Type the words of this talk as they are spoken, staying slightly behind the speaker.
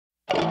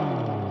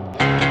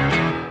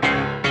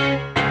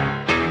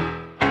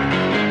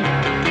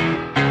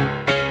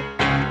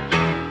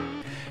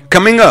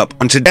Coming up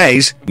on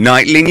today's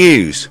Nightly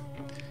News.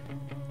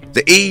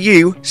 The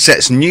EU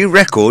sets new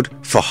record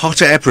for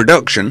hot air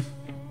production.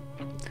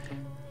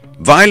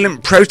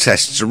 Violent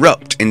protests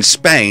erupt in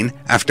Spain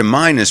after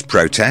miners'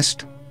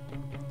 protest.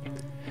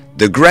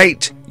 The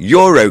Great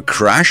Euro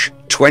Crash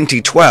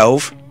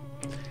 2012.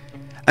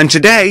 And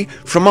today,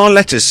 from our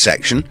letters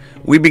section,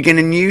 we begin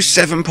a new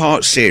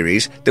 7-part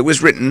series that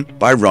was written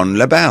by Ron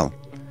LaBelle.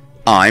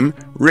 I'm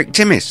Rick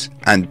Timmis,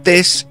 and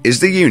this is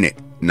the EUnit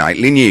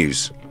Nightly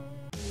News.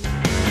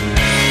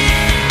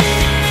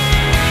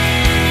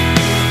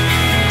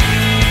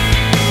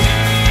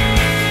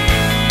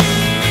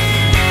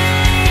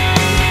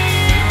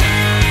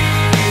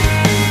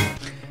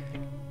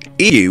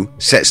 EU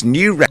sets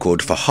new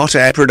record for hot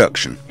air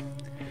production.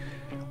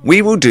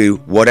 We will do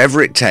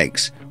whatever it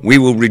takes. We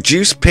will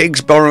reduce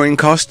pigs' borrowing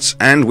costs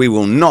and we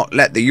will not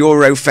let the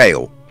euro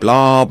fail.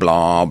 Blah,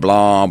 blah,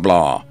 blah,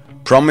 blah.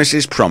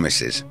 Promises,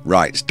 promises,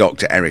 writes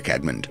Dr. Eric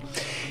Edmond.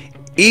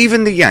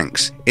 Even the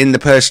Yanks, in the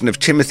person of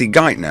Timothy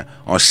Geithner,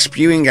 are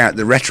spewing out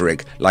the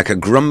rhetoric like a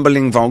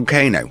grumbling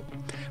volcano.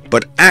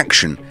 But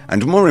action,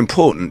 and more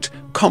important,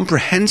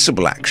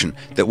 comprehensible action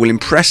that will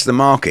impress the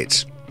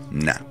markets?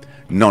 No,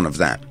 none of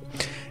that.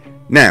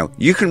 Now,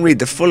 you can read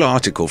the full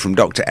article from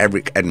Dr.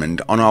 Eric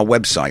Edmond on our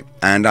website,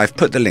 and I've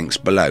put the links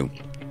below.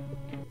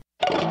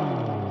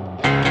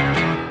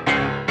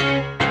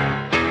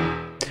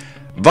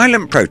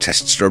 Violent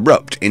protests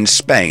erupt in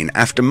Spain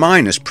after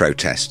miners'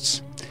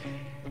 protests.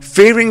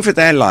 Fearing for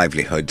their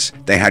livelihoods,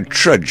 they had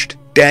trudged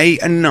day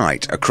and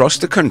night across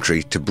the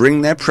country to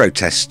bring their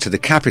protests to the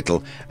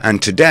capital,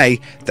 and today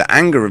the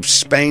anger of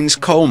Spain's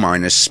coal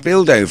miners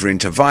spilled over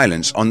into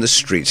violence on the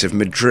streets of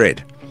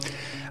Madrid.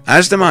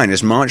 As the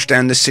miners marched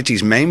down the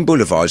city's main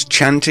boulevards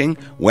chanting,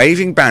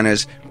 waving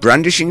banners,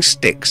 brandishing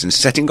sticks and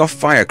setting off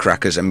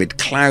firecrackers amid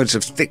clouds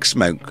of thick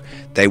smoke,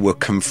 they were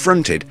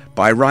confronted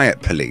by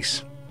riot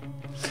police.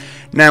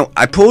 Now,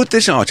 I pulled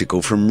this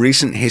article from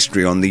recent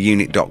history on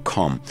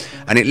theunit.com,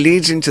 and it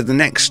leads into the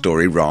next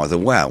story rather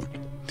well.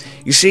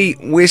 You see,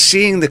 we're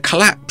seeing the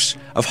collapse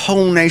of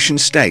whole nation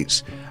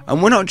states,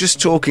 and we're not just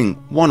talking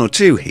one or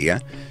two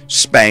here.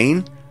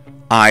 Spain,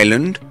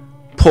 Ireland,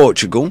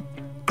 Portugal,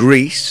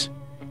 Greece,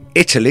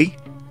 Italy,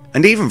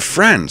 and even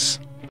France.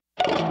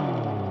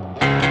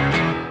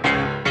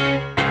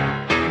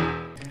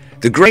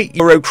 The Great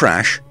Euro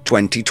Crash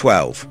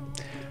 2012.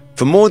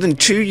 For more than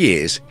 2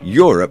 years,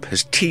 Europe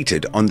has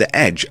teetered on the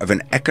edge of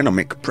an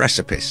economic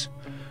precipice,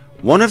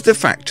 one of the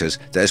factors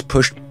that has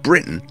pushed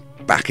Britain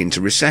back into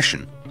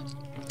recession.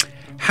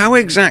 How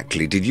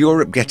exactly did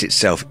Europe get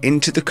itself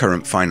into the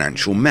current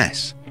financial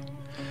mess?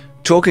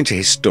 Talking to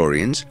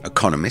historians,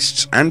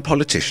 economists and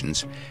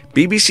politicians,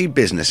 BBC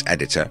Business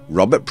editor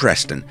Robert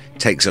Preston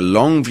takes a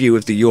long view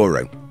of the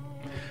euro.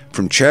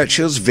 From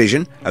Churchill's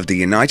vision of the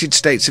United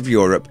States of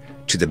Europe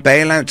to the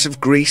bailouts of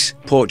Greece,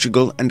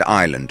 Portugal and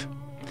Ireland.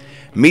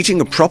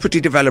 Meeting a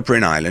property developer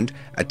in Ireland,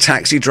 a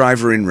taxi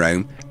driver in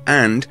Rome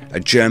and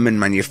a German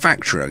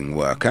manufacturing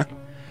worker,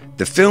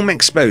 the film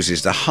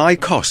exposes the high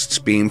costs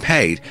being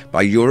paid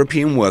by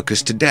European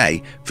workers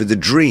today for the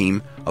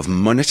dream of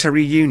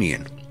monetary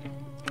union.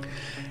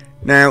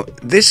 Now,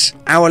 this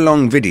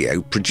hour-long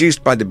video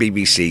produced by the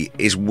BBC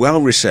is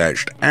well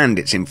researched and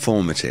it's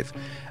informative.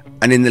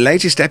 And in the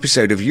latest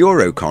episode of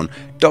Eurocon,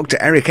 Dr.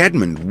 Eric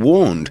Edmond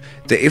warned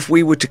that if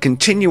we were to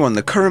continue on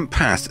the current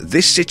path,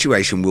 this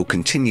situation will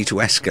continue to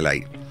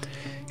escalate.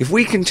 If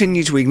we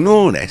continue to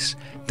ignore this,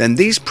 then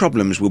these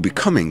problems will be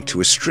coming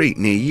to a street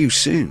near you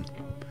soon.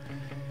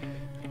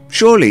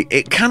 Surely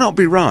it cannot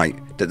be right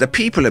that the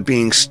people are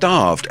being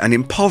starved and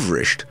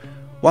impoverished,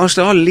 whilst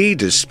our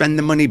leaders spend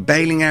the money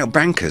bailing out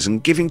bankers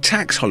and giving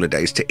tax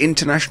holidays to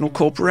international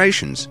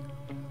corporations.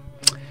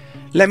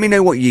 Let me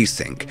know what you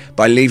think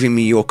by leaving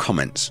me your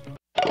comments.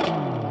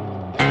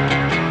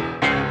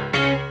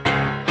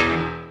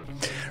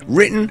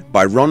 Written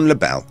by Ron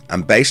LaBelle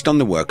and based on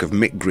the work of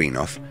Mick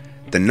Greenough,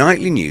 the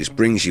Nightly News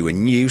brings you a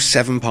new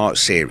 7-part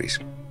series.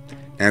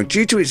 Now,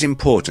 due to its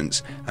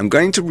importance, I'm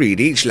going to read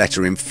each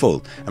letter in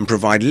full and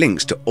provide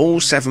links to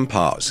all 7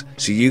 parts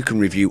so you can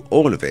review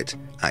all of it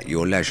at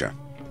your leisure.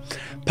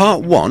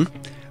 Part 1,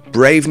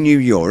 Brave New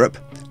Europe,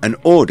 an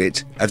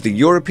audit of the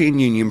European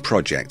Union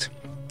project.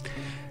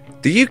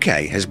 The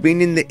UK has been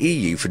in the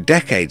EU for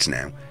decades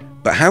now,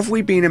 but have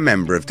we been a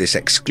member of this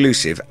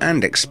exclusive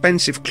and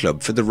expensive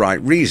club for the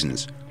right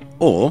reasons?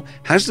 Or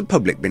has the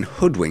public been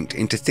hoodwinked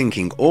into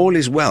thinking all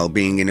is well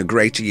being in a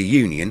greater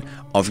union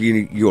of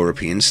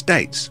European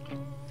states?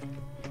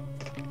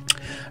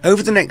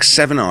 Over the next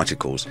 7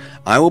 articles,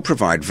 I will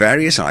provide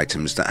various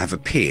items that have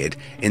appeared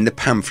in the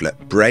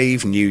pamphlet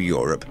Brave New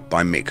Europe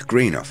by Mick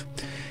Greenough,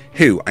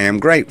 who I am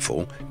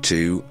grateful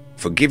to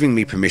for giving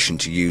me permission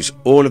to use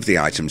all of the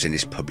items in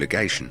his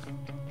publication.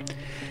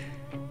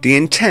 The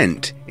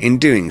intent in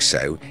doing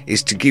so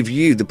is to give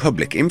you, the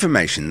public,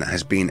 information that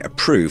has been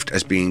approved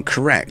as being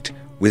correct,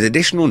 with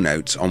additional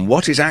notes on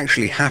what is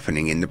actually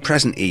happening in the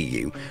present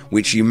EU,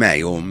 which you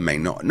may or may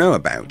not know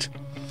about.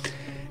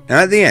 Now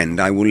at the end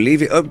I will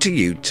leave it up to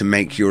you to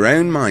make your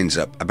own minds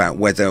up about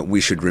whether we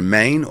should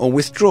remain or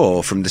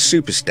withdraw from the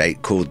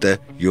superstate called the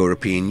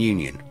European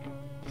Union.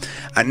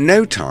 At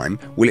no time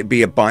will it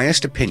be a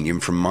biased opinion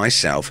from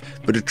myself,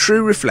 but a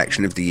true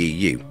reflection of the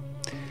EU.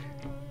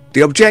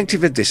 The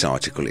objective of this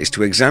article is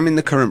to examine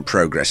the current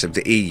progress of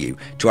the EU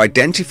to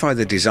identify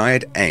the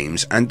desired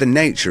aims and the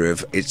nature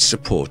of its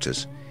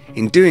supporters.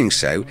 In doing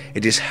so,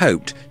 it is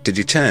hoped to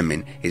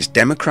determine its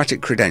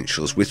democratic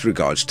credentials with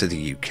regards to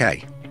the UK.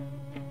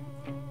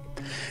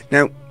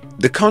 Now,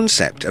 the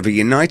concept of a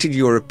united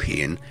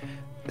European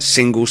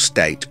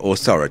single-state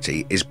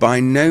authority is by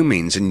no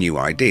means a new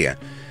idea.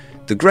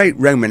 The great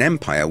Roman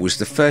Empire was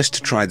the first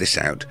to try this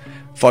out,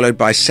 followed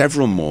by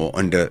several more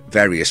under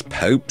various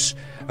popes,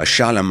 a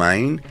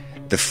Charlemagne,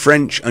 the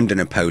French under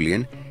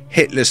Napoleon,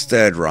 Hitler's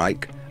Third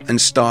Reich, and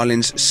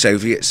Stalin's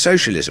Soviet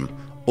socialism,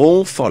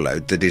 all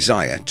followed the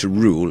desire to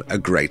rule a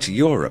greater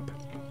Europe.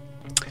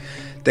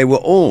 They were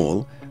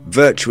all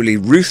virtually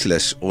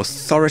ruthless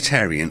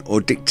authoritarian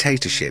or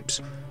dictatorships.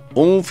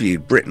 All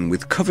viewed Britain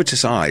with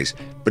covetous eyes,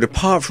 but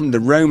apart from the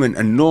Roman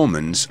and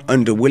Normans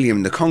under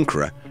William the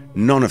Conqueror,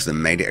 none of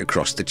them made it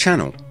across the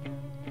Channel.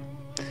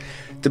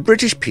 The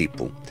British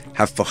people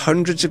have for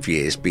hundreds of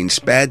years been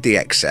spared the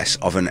excess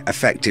of an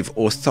effective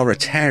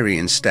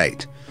authoritarian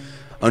state.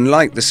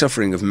 Unlike the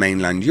suffering of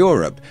mainland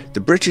Europe,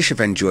 the British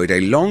have enjoyed a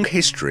long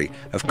history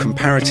of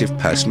comparative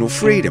personal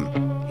freedom,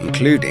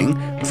 including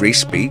free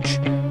speech,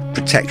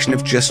 protection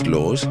of just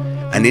laws,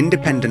 an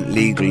independent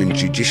legal and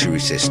judiciary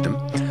system,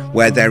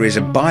 where there is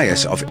a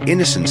bias of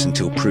innocence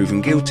until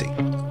proven guilty.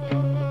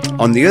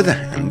 On the other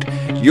hand,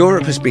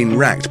 Europe has been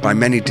racked by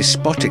many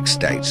despotic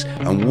states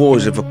and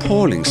wars of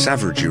appalling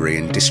savagery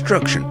and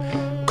destruction,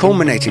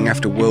 culminating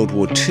after World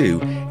War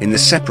II in the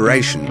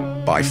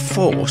separation, by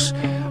force,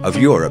 of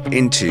Europe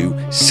into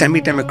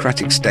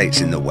semi-democratic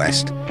states in the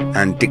West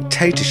and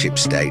dictatorship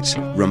states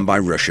run by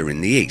Russia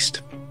in the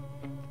East.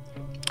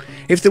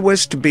 If there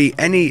was to be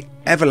any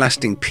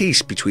everlasting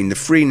peace between the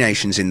free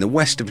nations in the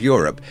west of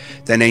Europe,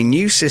 then a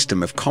new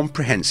system of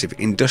comprehensive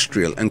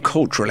industrial and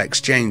cultural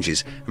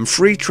exchanges and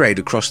free trade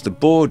across the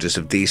borders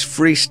of these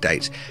free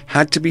states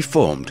had to be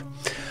formed,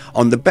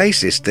 on the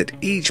basis that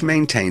each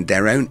maintained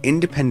their own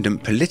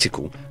independent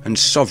political and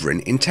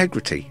sovereign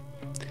integrity.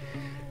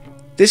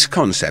 This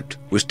concept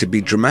was to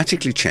be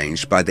dramatically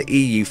changed by the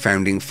EU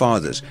founding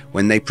fathers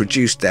when they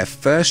produced their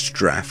first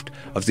draft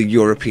of the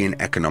European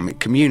Economic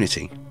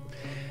Community.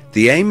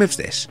 The aim of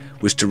this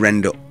was to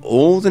render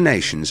all the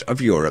nations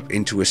of Europe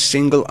into a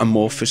single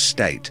amorphous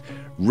state,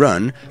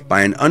 run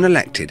by an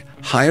unelected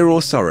higher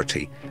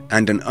authority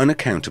and an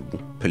unaccountable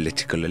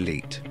political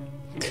elite.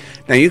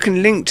 Now you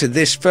can link to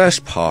this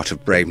first part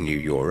of Brave New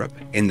Europe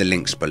in the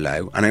links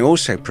below, and I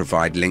also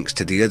provide links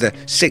to the other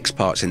 6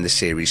 parts in the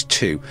series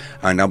too,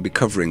 and I'll be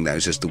covering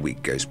those as the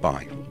week goes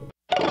by.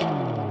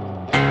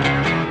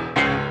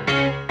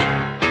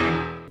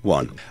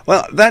 1.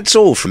 Well, that's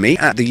all from me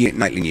at the EUnit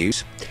Nightly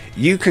News.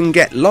 You can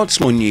get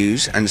lots more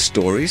news and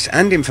stories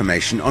and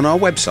information on our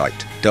website,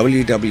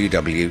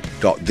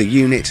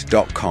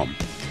 www.theunit.com.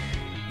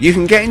 You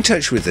can get in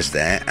touch with us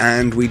there,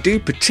 and we do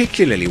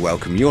particularly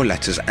welcome your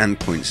letters and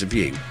points of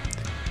view.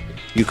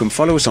 You can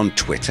follow us on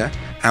Twitter.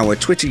 Our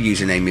Twitter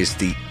username is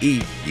the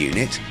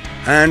EUnit,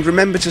 and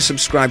remember to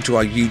subscribe to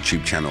our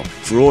YouTube channel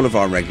for all of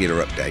our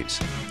regular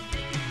updates.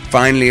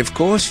 Finally, of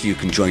course, you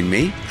can join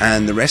me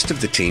and the rest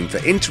of the team for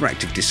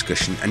interactive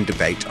discussion and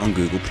debate on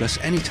Google Plus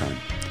anytime.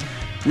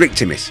 Rick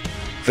Timmis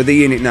for the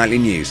EUnit Nightly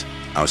News.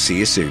 I'll see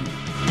you soon.